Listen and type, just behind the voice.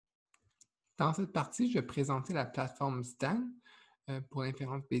Dans cette partie, je vais présenter la plateforme Stan pour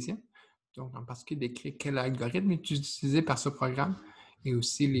l'inférence bayésienne. Donc, en particulier, décrire quel algorithme est utilisé par ce programme et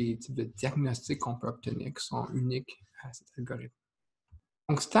aussi les types de diagnostics qu'on peut obtenir qui sont uniques à cet algorithme.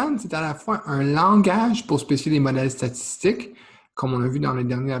 Donc, Stan, c'est à la fois un langage pour spécifier des modèles statistiques, comme on a vu dans les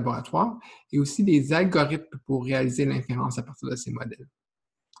derniers laboratoires, et aussi des algorithmes pour réaliser l'inférence à partir de ces modèles.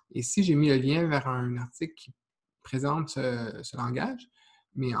 Ici, j'ai mis le lien vers un article qui présente ce langage,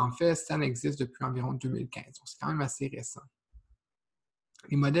 mais en fait, Stan existe depuis environ 2015, donc c'est quand même assez récent.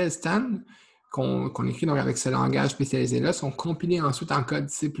 Les modèles Stan qu'on écrit donc avec ce langage spécialisé-là sont compilés ensuite en code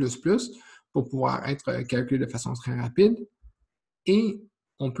C++ pour pouvoir être calculés de façon très rapide. Et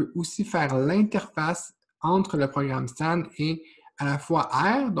on peut aussi faire l'interface entre le programme Stan et à la fois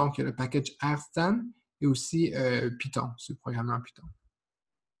R, donc il y a le package R-Stan, et aussi Python, ce programme en Python.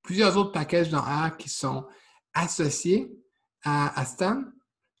 Plusieurs autres packages dans R qui sont associés à Stan,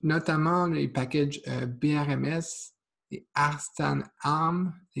 notamment les packages BRMS et RStan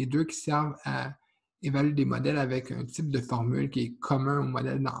ARM, les deux qui servent à évaluer des modèles avec un type de formule qui est commun au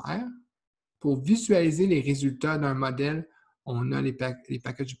modèle dans R. Pour visualiser les résultats d'un modèle, on a les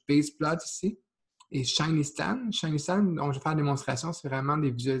packages BasePlot ici et ShinyStan. ShinyStan, dont je vais faire la démonstration, c'est vraiment des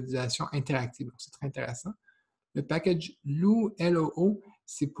visualisations interactives, donc c'est très intéressant. Le package Loo, LOO,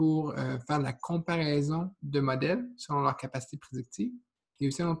 c'est pour faire la comparaison de modèles selon leur capacité prédictive. Il y a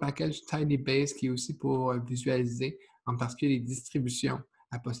aussi un autre package TidyBase qui est aussi pour visualiser en particulier les distributions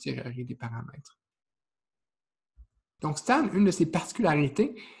a posteriori des paramètres. Donc, Stan, une de ses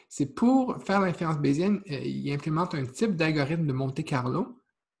particularités, c'est pour faire l'inférence bayésienne, il implémente un type d'algorithme de Monte-Carlo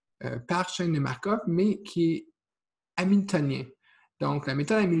par chaîne de Markov, mais qui est hamiltonien. Donc, la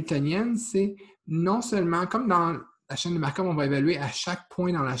méthode hamiltonienne, c'est non seulement, comme dans la chaîne de Markov, on va évaluer à chaque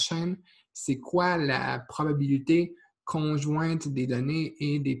point dans la chaîne, c'est quoi la probabilité conjointe des données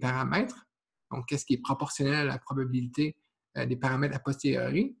et des paramètres. Donc, qu'est-ce qui est proportionnel à la probabilité des paramètres a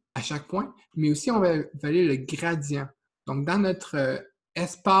posteriori à chaque point, mais aussi on va évaluer le gradient. Donc, dans notre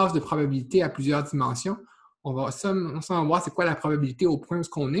espace de probabilité à plusieurs dimensions, on va seulement voir c'est quoi la probabilité au point où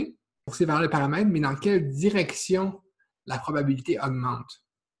on est pour séparer le paramètre, mais dans quelle direction la probabilité augmente.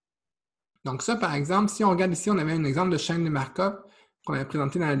 Donc ça, par exemple, si on regarde ici, on avait un exemple de chaîne de Markov qu'on avait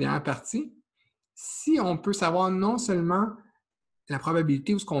présenté dans la dernière partie. Si on peut savoir non seulement la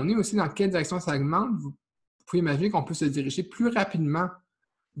probabilité où ce qu'on est, mais aussi dans quelle direction ça augmente, vous pouvez imaginer qu'on peut se diriger plus rapidement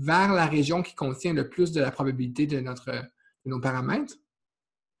vers la région qui contient le plus de la probabilité de nos paramètres.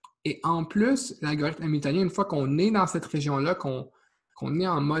 Et en plus, l'algorithme hamiltonien, une fois qu'on est dans cette région-là, qu'on est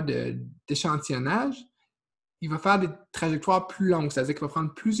en mode d'échantillonnage, il va faire des trajectoires plus longues, c'est-à-dire qu'il va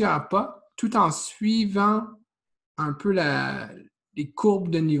prendre plusieurs pas tout en suivant un peu les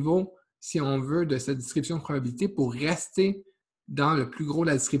courbes de niveau, si on veut, de cette distribution de probabilité pour rester dans le plus gros de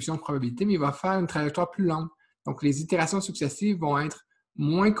la distribution de probabilité, mais il va faire une trajectoire plus longue. Donc, les itérations successives vont être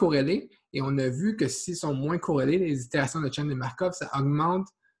moins corrélées et on a vu que s'ils sont moins corrélés, les itérations de chaîne de Markov, ça augmente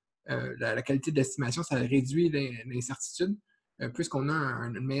la qualité d'estimation, ça réduit l'incertitude puisqu'on a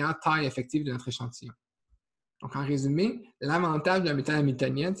une meilleure taille effective de notre échantillon. Donc, en résumé, l'avantage de la méthode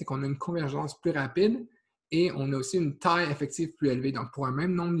hamiltonienne, c'est qu'on a une convergence plus rapide et on a aussi une taille effective plus élevée. Donc, pour un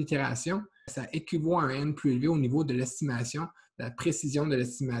même nombre d'itérations, ça équivaut à un N plus élevé au niveau de l'estimation, de la précision de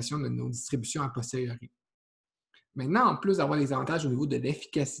l'estimation de nos distributions a posteriori. Maintenant, en plus d'avoir des avantages au niveau de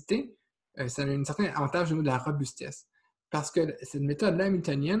l'efficacité, ça a un certain avantage au niveau de la robustesse. Parce que cette méthode-là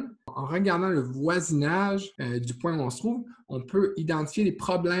hamiltonienne, en regardant le voisinage du point où on se trouve, on peut identifier des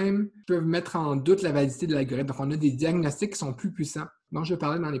problèmes qui peuvent mettre en doute la validité de l'algorithme. Donc, on a des diagnostics qui sont plus puissants, dont je vais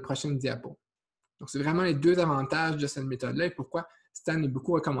parler dans les prochaines diapos. Donc, c'est vraiment les deux avantages de cette méthode-là et pourquoi Stan est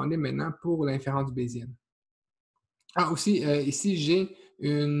beaucoup recommandé maintenant pour l'inférence bayésienne. Ah, aussi, ici, j'ai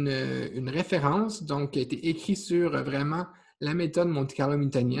une référence donc, qui a été écrite sur vraiment la méthode Monte-Carlo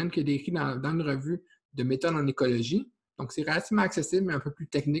hamiltonienne, qui est décrite dans une revue de méthode en écologie. Donc, c'est relativement accessible, mais un peu plus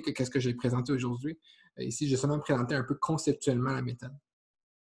technique que ce que j'ai présenté aujourd'hui. Ici, j'ai seulement présenté un peu conceptuellement la méthode.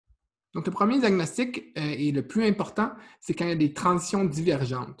 Donc, le premier diagnostic et le plus important, c'est quand il y a des transitions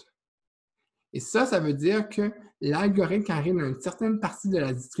divergentes. Et ça veut dire que l'algorithme, quand il arrive dans une certaine partie de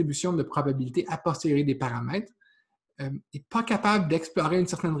la distribution de probabilité a posteriori des paramètres, n'est pas capable d'explorer une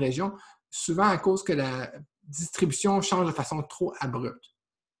certaine région, souvent à cause que la distribution change de façon trop abrupte.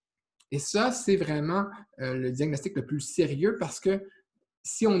 Et ça, c'est vraiment le diagnostic le plus sérieux parce que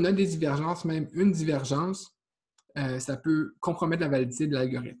si on a des divergences, même une divergence, ça peut compromettre la validité de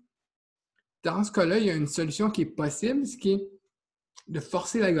l'algorithme. Dans ce cas-là, il y a une solution qui est possible, ce qui est de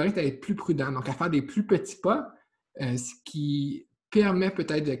forcer l'algorithme à être plus prudent, donc à faire des plus petits pas, ce qui permet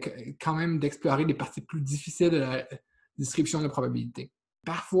peut-être quand même d'explorer des parties plus difficiles de la distribution de probabilité.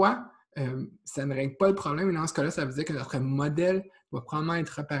 Parfois, ça ne règle pas le problème, et dans ce cas-là, ça veut dire que notre modèle va probablement être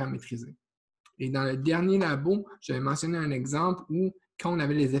reparamétrisé. Et dans le dernier labo, j'avais mentionné un exemple où, quand on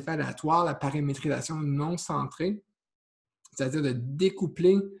avait les effets aléatoires, la paramétrisation non centrée, c'est-à-dire de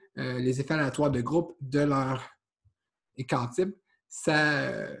découpler les effets aléatoires de groupe de leur écart type,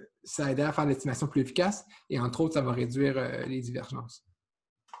 ça aidait à faire l'estimation plus efficace et entre autres, ça va réduire les divergences.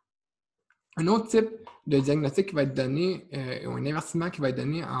 Un autre type de diagnostic qui va être donné, ou un inversement qui va être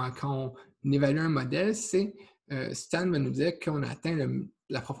donné quand on évalue un modèle, c'est Stan va nous dire qu'on a atteint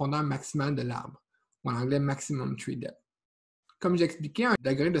la profondeur maximale de l'arbre, ou en anglais maximum tree depth. Comme j'expliquais,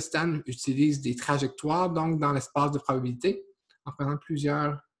 l'algorithme de Stan utilise des trajectoires, donc dans l'espace de probabilité, en faisant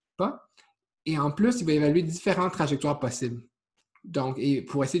plusieurs pas. Et en plus, il va évaluer différentes trajectoires possibles. Donc,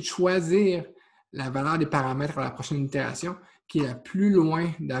 pour essayer de choisir la valeur des paramètres à la prochaine itération qui est la plus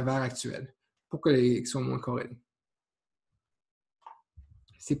loin de la valeur actuelle, pour qu'ils soient moins corrélés.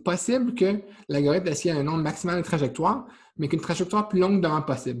 C'est possible que l'algorithme essaie un nombre maximal de trajectoires, mais qu'une trajectoire plus longue demeure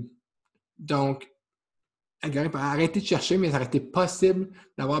possible. Donc, l'algorithme a arrêté de chercher, mais ça aurait été possible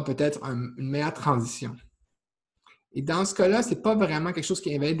d'avoir peut-être une meilleure transition. Et dans ce cas-là, ce n'est pas vraiment quelque chose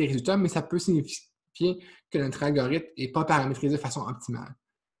qui invalide des résultats, mais ça peut signifier que notre algorithme n'est pas paramétrisé de façon optimale.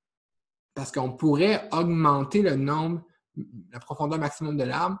 Parce qu'on pourrait augmenter le nombre, la profondeur maximum de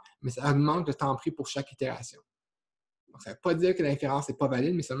l'arbre, mais ça augmente le temps pris pour chaque itération. Donc, ça ne veut pas dire que l'inférence n'est pas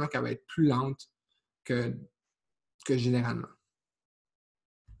valide, mais seulement qu'elle va être plus lente que généralement.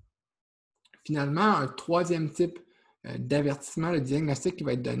 Finalement, un troisième type d'avertissement, le diagnostic qui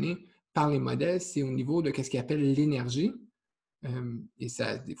va être donné par les modèles, c'est au niveau de ce qu'ils appellent l'énergie. Et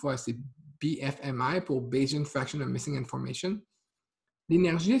ça, des fois, c'est BFMI pour Bayesian Fraction of Missing Information.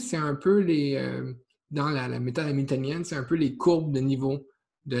 L'énergie, c'est un peu dans la méthode hamiltonienne, c'est un peu les courbes de niveau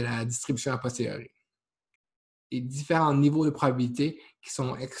de la distribution a posteriori. Et différents niveaux de probabilité qui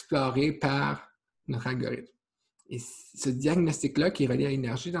sont explorés par notre algorithme. Et ce diagnostic-là, qui est relié à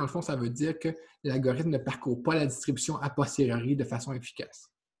l'énergie, dans le fond, ça veut dire que l'algorithme ne parcourt pas la distribution a posteriori de façon efficace.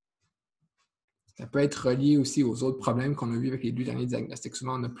 Ça peut être relié aussi aux autres problèmes qu'on a vus avec les deux derniers diagnostics.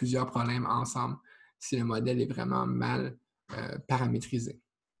 Souvent, on a plusieurs problèmes ensemble si le modèle est vraiment mal paramétrisé.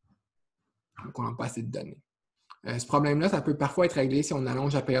 Donc, on n'a pas assez de données. Ce problème-là, ça peut parfois être réglé si on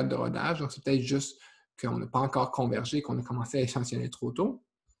allonge la période de rodage. Donc, c'est peut-être juste qu'on n'a pas encore convergé, qu'on a commencé à échantillonner trop tôt.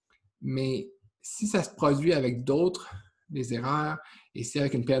 Mais si ça se produit avec des erreurs, et si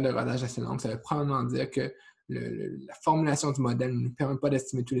avec une période de rodage assez longue, ça veut probablement dire que la formulation du modèle ne nous permet pas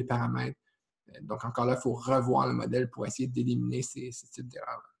d'estimer tous les paramètres. Donc, encore là, il faut revoir le modèle pour essayer d'éliminer ces types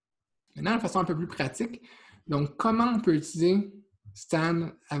d'erreurs. Maintenant, de façon un peu plus pratique, donc, comment on peut utiliser Stan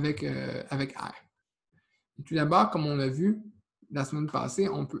avec R? Tout d'abord, comme on l'a vu la semaine passée,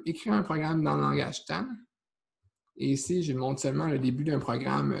 on peut écrire un programme dans le langage Stan. Et ici, je montre seulement le début d'un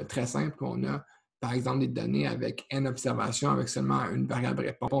programme très simple où on a, par exemple, des données avec n observations avec seulement une variable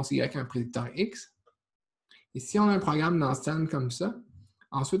réponse y et un prédicteur x. Et si on a un programme dans Stan comme ça,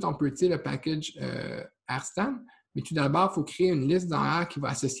 ensuite, on peut utiliser le package RStan, mais tout d'abord, il faut créer une liste dans R qui va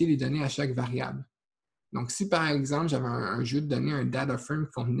associer les données à chaque variable. Donc, si par exemple, j'avais un jeu de données, un data frame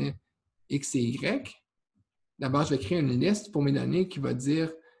qui contenait x et y, d'abord, je vais créer une liste pour mes données qui va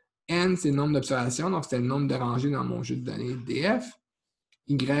dire n, c'est le nombre d'observations, donc c'est le nombre de rangées dans mon jeu de données df.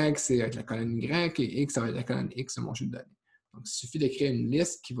 Y, c'est avec la colonne y, et x, ça va être la colonne x de mon jeu de données. Donc, il suffit de créer une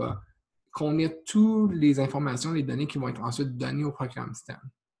liste qui va contenir toutes les informations, les données qui vont être ensuite données au programme Stan.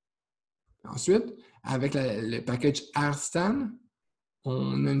 Ensuite, avec le package RStan,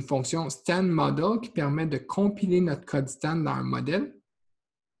 on a une fonction StanModel qui permet de compiler notre code Stan dans un modèle.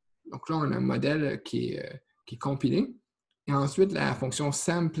 Donc là, on a un modèle qui est compilé. Et ensuite, la fonction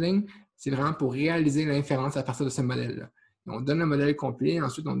sampling, c'est vraiment pour réaliser l'inférence à partir de ce modèle-là. On donne le modèle compilé et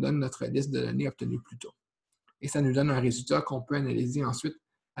ensuite, on donne notre liste de données obtenues plus tôt. Et ça nous donne un résultat qu'on peut analyser ensuite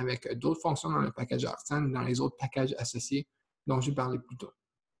avec d'autres fonctions dans le package RStan et dans les autres packages associés dont j'ai parlé plus tôt.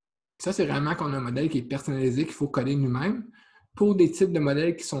 Ça, c'est vraiment qu'on a un modèle qui est personnalisé, qu'il faut coder nous-mêmes. Pour des types de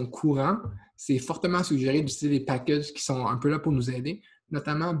modèles qui sont courants, c'est fortement suggéré d'utiliser des packages qui sont un peu là pour nous aider,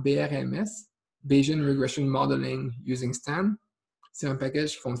 notamment BRMS, Bayesian Regression Modeling Using Stan. C'est un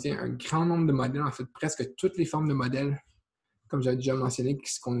package qui contient un grand nombre de modèles, en fait presque toutes les formes de modèles, comme j'avais déjà mentionné,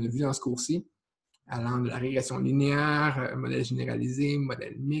 ce qu'on a vu dans ce cours-ci, allant de la régression linéaire, modèle généralisé,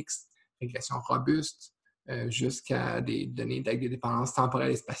 modèle mixte, régression robuste, jusqu'à des données avec des dépendances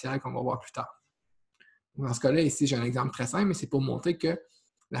temporelles et spatiales qu'on va voir plus tard. Dans ce cas-là, ici, j'ai un exemple très simple, mais c'est pour montrer que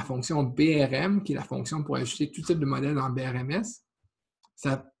la fonction BRM, qui est la fonction pour ajouter tout type de modèle dans BRMS,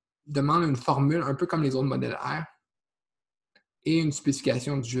 ça demande une formule un peu comme les autres modèles R et une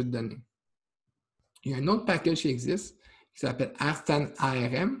spécification du jeu de données. Il y a un autre package qui existe qui s'appelle RStan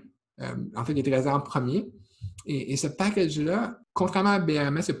ARM, en fait, qui est utilisé en premier. Et ce package-là, contrairement à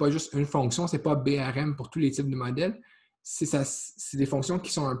BRMS, ce n'est pas juste une fonction, ce n'est pas BRM pour tous les types de modèles. C'est des fonctions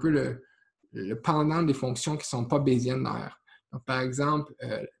qui sont un peu le pendant des fonctions qui ne sont pas bayésiennes dans R. Donc, par exemple,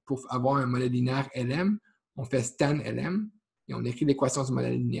 pour avoir un modèle linéaire LM, on fait Stan LM et on écrit l'équation du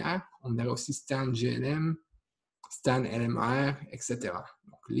modèle linéaire. On aurait aussi Stan GLM, Stan LMR, etc.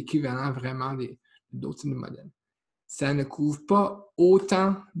 Donc, l'équivalent vraiment d'autres types de modèles. Ça ne couvre pas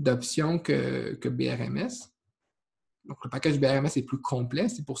autant d'options que BRMS. Donc, le package BRMS est plus complet.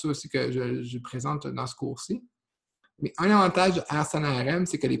 C'est pour ça aussi que je présente dans ce cours-ci. Mais un avantage de Stan ARM,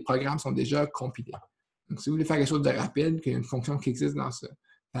 c'est que les programmes sont déjà compilés. Donc, si vous voulez faire quelque chose de rapide, qu'il y a une fonction qui existe dans ce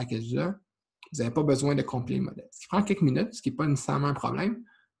package-là, vous n'avez pas besoin de compiler le modèle. Ce qui prend quelques minutes, ce qui n'est pas nécessairement un problème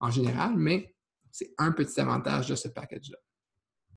en général, mais c'est un petit avantage de ce package-là.